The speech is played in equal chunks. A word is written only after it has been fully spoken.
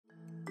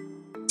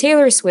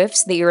Taylor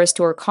Swift's The Eras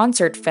Tour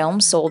concert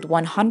film sold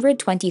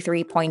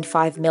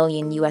 $123.5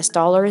 million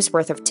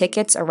worth of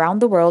tickets around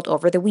the world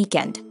over the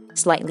weekend,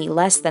 slightly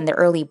less than the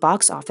early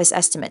box office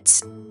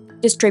estimates.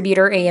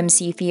 Distributor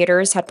AMC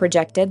Theaters had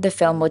projected the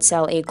film would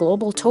sell a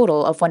global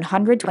total of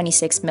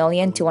 $126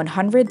 million to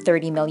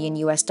 $130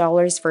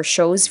 million for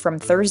shows from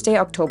Thursday,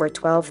 October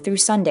 12 through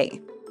Sunday.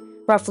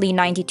 Roughly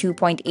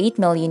 $92.8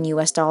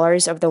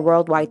 million of the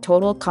worldwide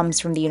total comes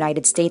from the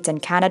United States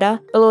and Canada,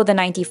 below the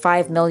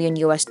 $95 million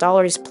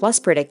plus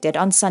predicted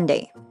on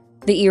Sunday.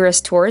 The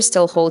Eras Tour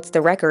still holds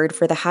the record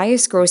for the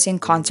highest-grossing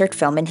concert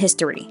film in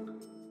history.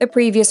 The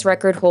previous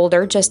record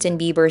holder, Justin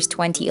Bieber's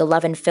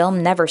 2011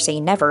 film Never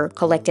Say Never,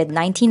 collected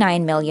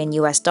 $99 million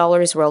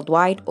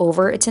worldwide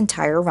over its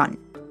entire run.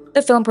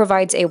 The film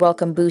provides a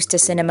welcome boost to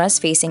cinemas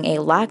facing a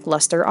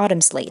lackluster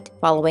autumn slate,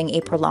 following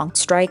a prolonged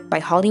strike by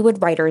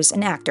Hollywood writers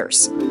and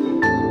actors.